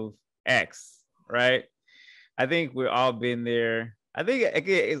of X, right? I think we've all been there. I think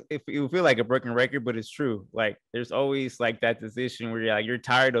if you feel like a broken record, but it's true. Like there's always like that decision where you're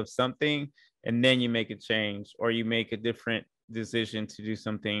tired of something, and then you make a change, or you make a different decision to do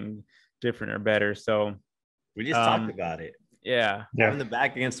something different or better. So we just talked about it. Yeah. Having the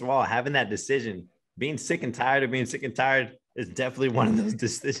back against the wall, having that decision, being sick and tired of being sick and tired is definitely one of those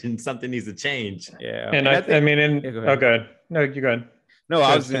decisions. Something needs to change. Yeah. And I mean, go ahead. No, you go ahead. No,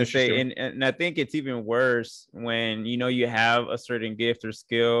 I was going to say, and I think it's even worse when, you have a certain gift or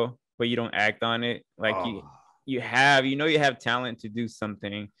skill, but you don't act on it. Like you have talent to do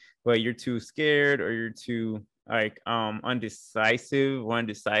something, but you're too scared, or you're too undecisive or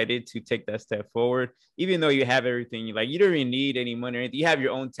undecided to take that step forward, even though you have everything. You don't even need any money or anything. You have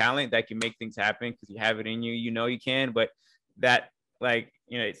your own talent that can make things happen because you have it in you. You can, but that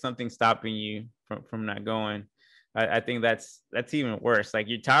it's something stopping you from not going. I think that's even worse. Like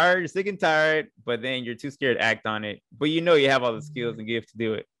you're tired, you're sick and tired, but then you're too scared to act on it. But you have all the skills and gift to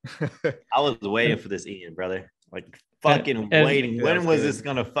do it. I was waiting for this, Ian, brother. Like fucking waiting. When was this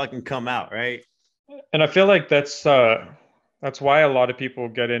gonna fucking come out, right? And I feel like that's why a lot of people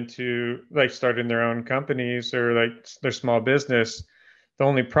get into starting their own companies or their small business. The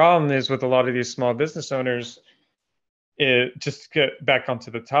only problem is with a lot of these small business owners, just to get back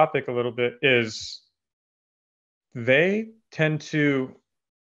onto the topic a little bit, is they tend to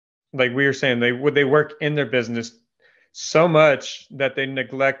like we were saying, they work in their business so much that they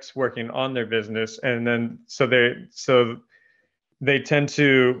neglect working on their business, and then so they tend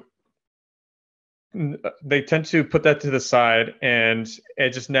to put that to the side, and it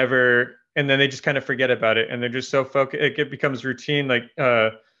just never, and then they just kind of forget about it, and they're just so focused, it becomes routine, like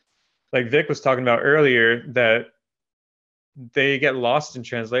Vic was talking about earlier, that they get lost in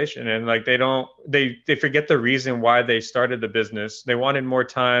translation, and like they forget the reason why they started the business. They wanted more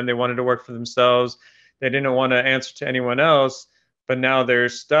time, they wanted to work for themselves, they didn't want to answer to anyone else, but now they're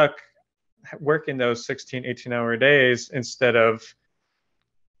stuck working those 16-18 hour days instead of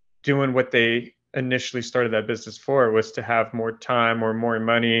doing what they initially started that business for, was to have more time or more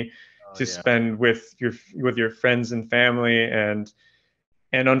money to spend with your friends and family. And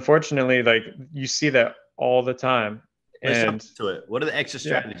unfortunately, like, you see that all the time. Let's jump to it. What are the extra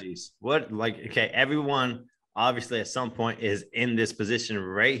strategies? Okay, everyone obviously at some point is in this position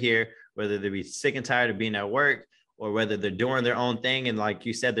right here, whether they be sick and tired of being at work, or whether they're doing their own thing. And like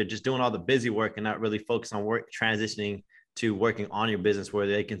you said, they're just doing all the busy work and not really focused on work, transitioning to working on your business, where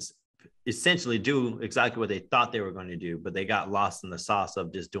they can essentially do exactly what they thought they were going to do, but they got lost in the sauce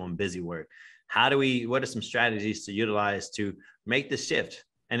of just doing busy work. What are some strategies to utilize to make the shift?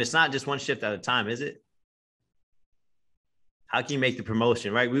 And it's not just one shift at a time, is it? How can you make the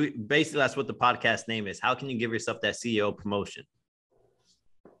promotion, right? Basically, that's what the podcast name is. How can you give yourself that CEO promotion?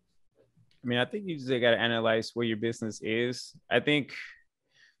 I mean, I think you just got to analyze where your business is. I think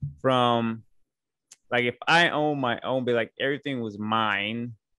from, like, if I own my own, but like everything was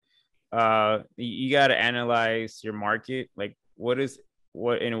mine, you got to analyze your market. Like, what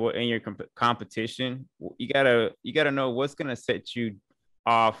in your competition, you gotta know what's gonna set you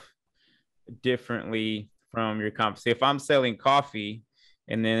off differently from your comp. Say if I'm selling coffee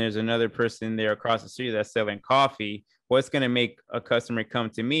and then there's another person there across the street that's selling coffee, what's going to make a customer come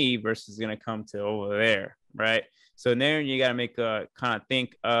to me versus going to come to over there, right? So then you got to make a kind of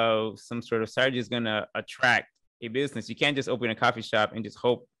think of some sort of strategy is going to attract a business. You can't just open a coffee shop and just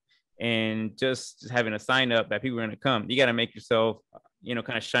hope and just having a sign up that people are going to come. You got to make yourself,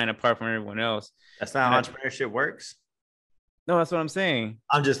 kind of shine apart from everyone else. That's not how entrepreneurship works. No, that's what I'm saying.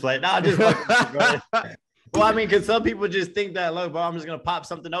 I'm just like, no, just fucking. Well, I mean, because some people just think that, look, bro, I'm just gonna pop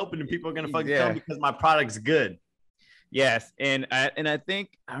something open and people are gonna fucking come because my product's good. Yes, and I think,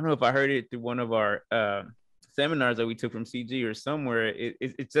 I don't know if I heard it through one of our seminars that we took from CG or somewhere.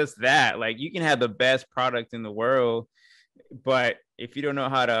 It's just that, like, you can have the best product in the world, but if you don't know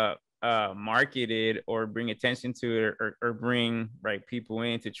how to market it or bring attention to it, or bring people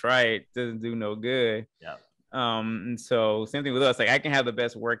in to try it, doesn't do no good. Yeah. And so same thing with us. Like, I can have the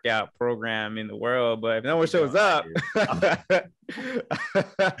best workout program in the world, but if no one shows up,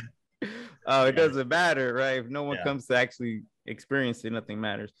 it doesn't matter, right? If no one comes to actually experience it, nothing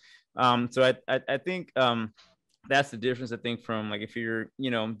matters. So I think that's the difference. I think from, like, if you're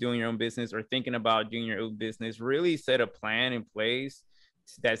doing your own business or thinking about doing your own business, really set a plan in place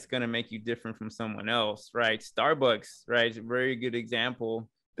that's going to make you different from someone else, right? Starbucks, right, is a very good example.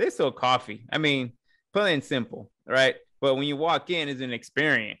 They sell coffee. I mean, plain and simple, right? But when you walk in, it's an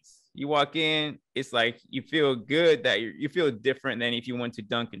experience. You walk in, it's like you feel good, that you feel different than if you went to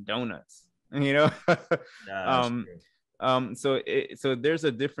Dunkin' Donuts, So there's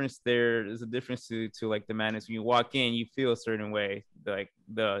a difference there. There's a difference to like the madness. When you walk in, you feel a certain way, like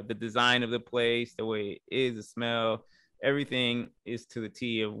the design of the place, the way it is, the smell, everything is to the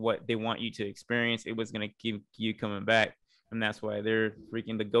T of what they want you to experience. It was going to keep you coming back. And that's why they're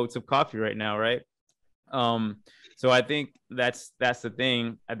freaking the goats of coffee right now, right? So I think that's the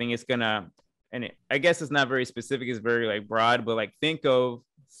thing. I think it's gonna, and I guess it's not very specific, it's very broad, but think of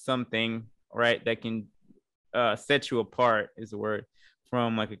something, right, that can set you apart, is the word,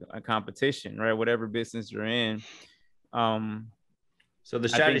 from a competition, right? Whatever business you're in. So the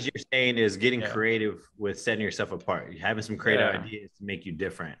strategy you're saying is getting creative with setting yourself apart. You're having some creative ideas to make you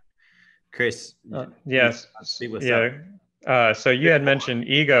different. Chris, yes, so you had mentioned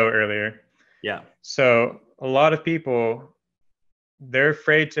ego earlier. Yeah. So a lot of people, they're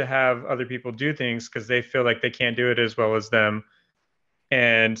afraid to have other people do things because they feel like they can't do it as well as them.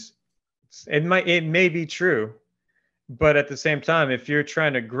 And it may be true, but at the same time, if you're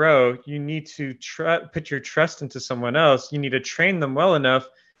trying to grow, you need to put your trust into someone else. You need to train them well enough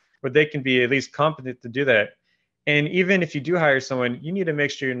where they can be at least competent to do that. And even if you do hire someone, you need to make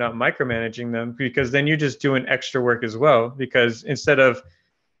sure you're not micromanaging them, because then you're just doing extra work as well. Because instead of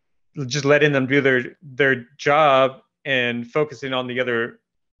just letting them do their job and focusing on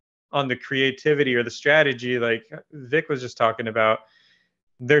the creativity or the strategy, like Vic was just talking about,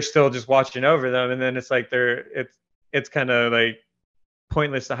 they're still just watching over them. And then it's like it's kind of like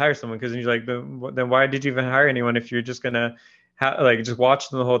pointless to hire someone, because you're like, then why did you even hire anyone if you're just gonna just watch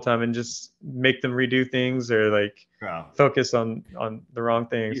them the whole time and just make them redo things, or like focus on the wrong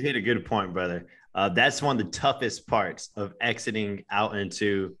things. You hit a good point, brother. That's one of the toughest parts of exiting out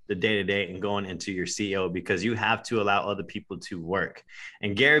into the day-to-day and going into your CEO, because you have to allow other people to work.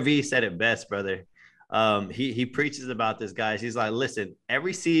 And Gary Vee said it best, brother. He preaches about this, guys. He's like, listen,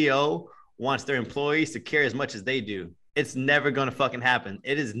 every CEO wants their employees to care as much as they do. It's never going to fucking happen.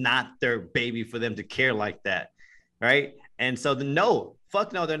 It is not their baby for them to care like that, right? And so they're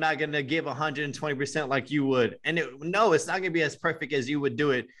not going to give 120% like you would. And it's not going to be as perfect as you would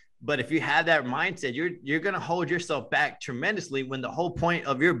do it. But if you have that mindset, you're going to hold yourself back tremendously when the whole point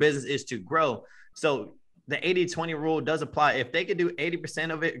of your business is to grow. So the 80-20 rule does apply. If they could do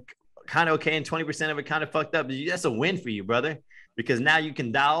 80% of it kind of okay and 20% of it kind of fucked up, that's a win for you, brother, because now you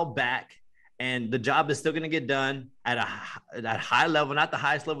can dial back and the job is still going to get done at a high level, not the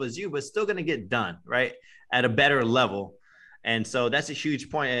highest level as you, but still going to get done, right, at a better level. And so that's a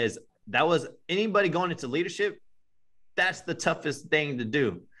huge point. Is that was anybody going into leadership, that's the toughest thing to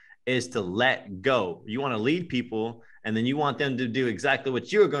do, is to let go. You want to lead people, and then you want them to do exactly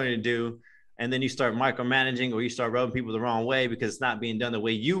what you're going to do. And then you start micromanaging, or you start rubbing people the wrong way because it's not being done the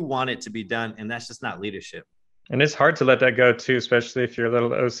way you want it to be done. And that's just not leadership. And it's hard to let that go too, especially if you're a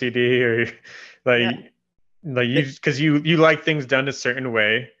little OCD, or because you like things done a certain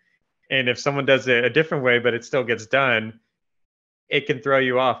way. And if someone does it a different way, but it still gets done, it can throw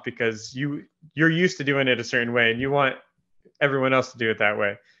you off because you're used to doing it a certain way and you want everyone else to do it that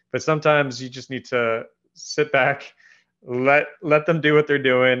way. But sometimes you just need to sit back, let them do what they're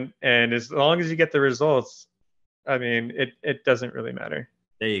doing. And as long as you get the results, I mean, it doesn't really matter.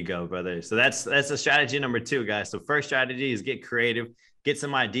 There you go, brother. So that's a strategy number 2, guys. So first strategy is get creative, get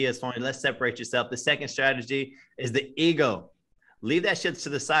some ideas for you. Let's separate yourself. The second strategy is the ego. Leave that shit to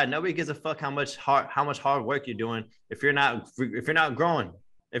the side. Nobody gives a fuck how much hard work you're doing if you're not growing.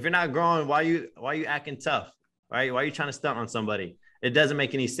 If you're not growing, why are you acting tough? Right? Why are you trying to stunt on somebody? It doesn't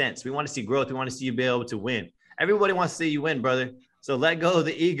make any sense. We want to see growth. We want to see you be able to win. Everybody wants to see you win, brother. So let go of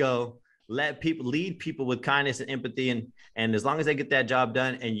the ego. Lead people with kindness and empathy. And as long as they get that job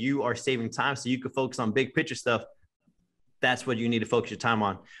done and you are saving time so you can focus on big picture stuff, that's what you need to focus your time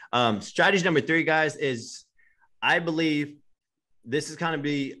on. Strategy number 3, guys, is I believe this is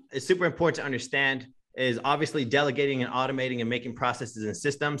it's super important to understand, is obviously delegating and automating and making processes and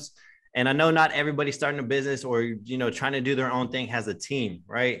systems. And I know not everybody starting a business or, trying to do their own thing has a team,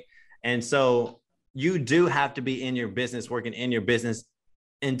 right? And so you do have to be in your business, working in your business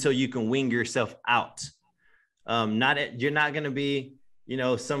until you can wing yourself out. You're not going to be,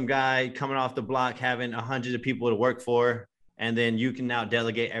 some guy coming off the block having 100 of people to work for, and then you can now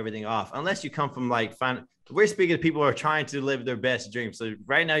delegate everything off. Unless you come from we're speaking to people who are trying to live their best dream. So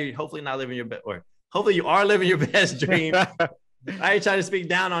right now, you're hopefully not living your best, or hopefully you are living your best dream. I ain't trying to speak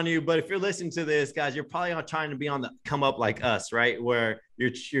down on you, but if you're listening to this, guys, you're probably not trying to be on the come up like us, right? Where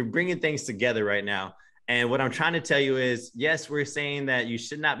you're bringing things together right now. And what I'm trying to tell you is, yes, we're saying that you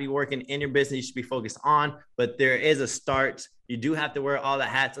should not be working in your business. You should be focused on, but there is a start. You do have to wear all the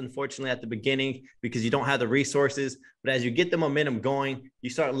hats, unfortunately, at the beginning because you don't have the resources. But as you get the momentum going, you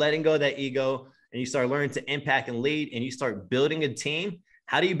start letting go of that ego and you start learning to impact and lead, and you start building a team.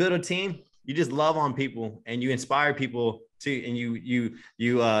 How do you build a team? You just love on people and you inspire people to, and you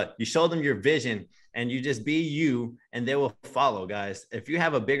show them your vision, and you just be you, and they will follow, guys. If you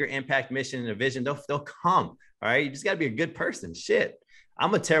have a bigger impact mission and a vision, they'll come. All right. You just got to be a good person. Shit.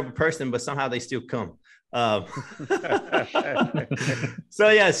 I'm a terrible person, but somehow they still come. So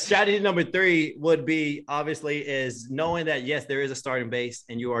yeah, strategy number 3 would be obviously is knowing that, yes, there is a starting base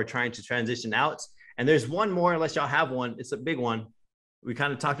and you are trying to transition out. And there's one more, unless y'all have one. It's a big one. We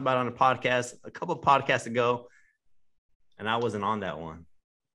kind of talked about it on a podcast a couple of podcasts ago, and I wasn't on that one.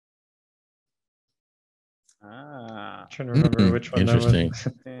 I'm trying to remember which one. Interesting.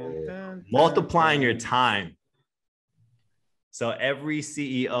 That was. Multiplying your time. So every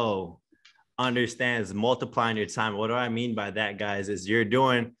CEO understands multiplying your time. What do I mean by that, guys? Is you're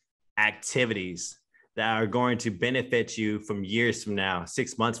doing activities that are going to benefit you from years from now,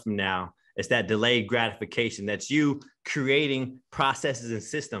 6 months from now. It's that delayed gratification. That's you creating processes and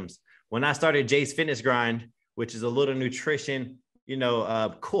systems. When I started Jay's Fitness Grind, which is a little nutrition,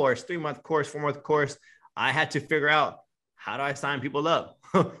 course, 3-month course, 4-month course, I had to figure out, how do I sign people up?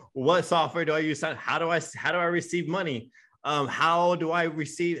 What software do I use? How do I receive money? How do I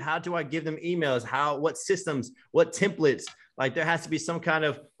give them emails? What systems, what templates? Like there has to be some kind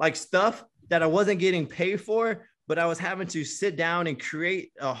of stuff that I wasn't getting paid for, but I was having to sit down and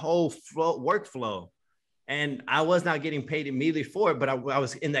create a whole workflow. And I was not getting paid immediately for it, but I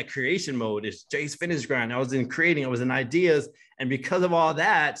was in that creation mode. It's Jay's Fitness Grind. I was in creating, I was in ideas. And because of all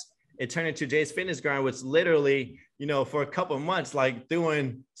that, it turned into Jay's Fitness Grind, which literally, you know, for a couple of months, like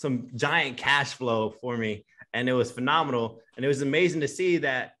doing some giant cash flow for me. And it was phenomenal. And it was amazing to see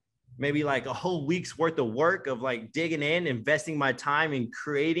that maybe like a whole week's worth of work of like digging in, investing my time in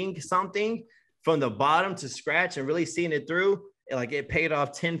creating something from the bottom to scratch and really seeing it through. Like it paid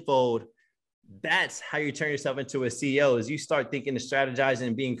off tenfold. That's how you turn yourself into a CEO, is you start thinking and strategizing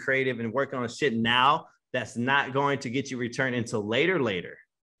and being creative and working on shit now that's not going to get you return until later,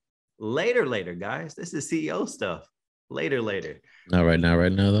 guys. This is CEO stuff. Later. Not right now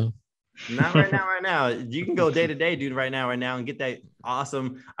though. Not right now. You can go day to day, dude, right now and get that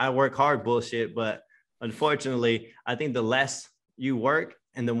awesome I work hard bullshit. But unfortunately, I think the less you work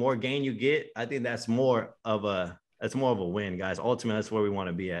and the more gain you get, I think that's more of a win, guys. Ultimately, that's where we want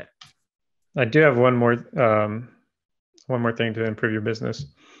to be at. I do have one more thing to improve your business.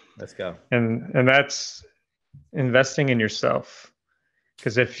 Let's go. And that's investing in yourself.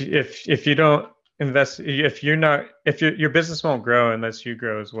 Because if you don't invest, if your business won't grow unless you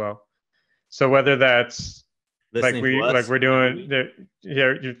grow as well. So whether that's we're doing,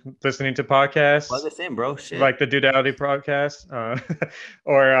 you're listening to podcasts. Plug us in, bro. Shit. Like the Dudeality podcast,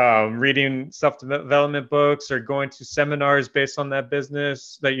 or reading self-development books, or going to seminars based on that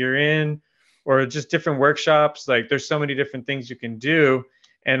business that you're in, or just different workshops. Like there's so many different things you can do.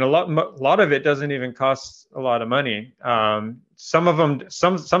 And a lot of it doesn't even cost a lot of money. Some of them,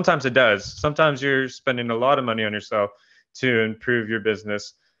 sometimes it does. Sometimes you're spending a lot of money on yourself to improve your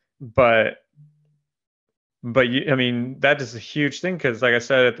business. But that is a huge thing, because like I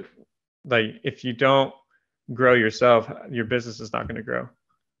said, like if you don't grow yourself, your business is not going to grow.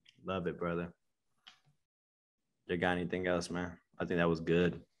 Love it, brother. You got anything else, man? I think that was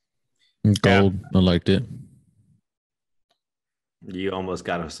good. Gold. Yeah. I liked it. You almost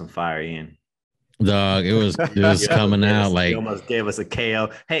got us some fire, Ian. Dog, it was coming out like you almost gave us a KO.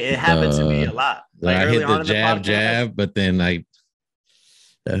 Hey, it happened to me a lot. Like I hit the jab, but then the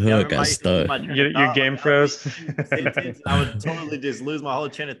hook got stuck. Your game froze. I would totally just lose my whole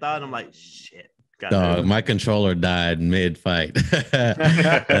train of thought. And I'm like, shit. Dog, my controller died mid-fight.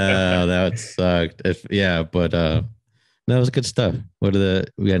 That sucked. That was good stuff. We got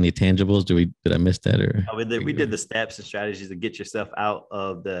any tangibles? Did I miss that? Or we did the steps and strategies to get yourself out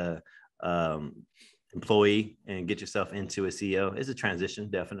of the employee and get yourself into a CEO. It's a transition,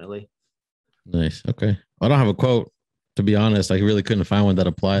 definitely. Nice. Okay. I don't have a quote, to be honest. I really couldn't find one that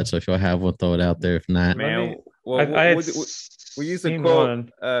applied. So if y'all have one, throw it out there. If not, man, we used to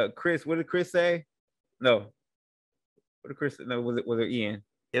quote Chris. What did Chris say? No. What did Chris? No, was it Ian?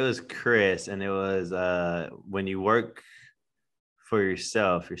 It was Chris, and it was when you work for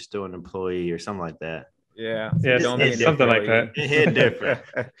yourself, you're still an employee or something like that. Yeah, it's something like that. It hit different.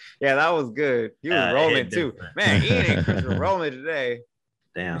 Yeah, that was good. He was rolling too. Man, Ian and Chris were rolling today.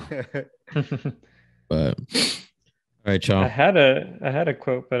 Damn. But all right, y'all. I had a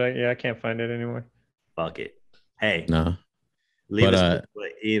quote, but I can't find it anymore. Fuck it. Hey. No. Leave us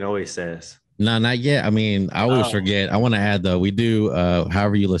what Ian always says. No, not yet. I mean, I always forget. I want to add though, we do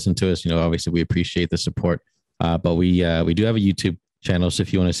however you listen to us, obviously we appreciate the support. But we do have a YouTube channel. So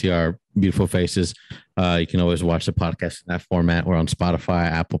if you want to see our beautiful faces, you can always watch the podcast in that format. We're on Spotify,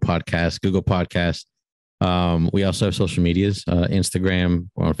 Apple Podcasts, Google Podcasts. We also have social medias, Instagram,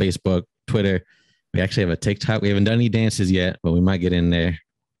 we're on Facebook, Twitter. We actually have a TikTok. We haven't done any dances yet, but we might get in there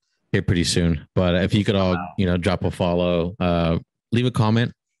here pretty soon. But if you could all, drop a follow, leave a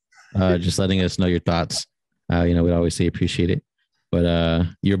comment, just letting us know your thoughts. We'd always say appreciate it. But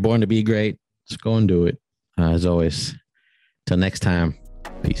you're born to be great. Just go and do it. As always, till next time,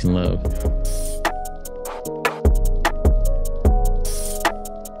 peace and love.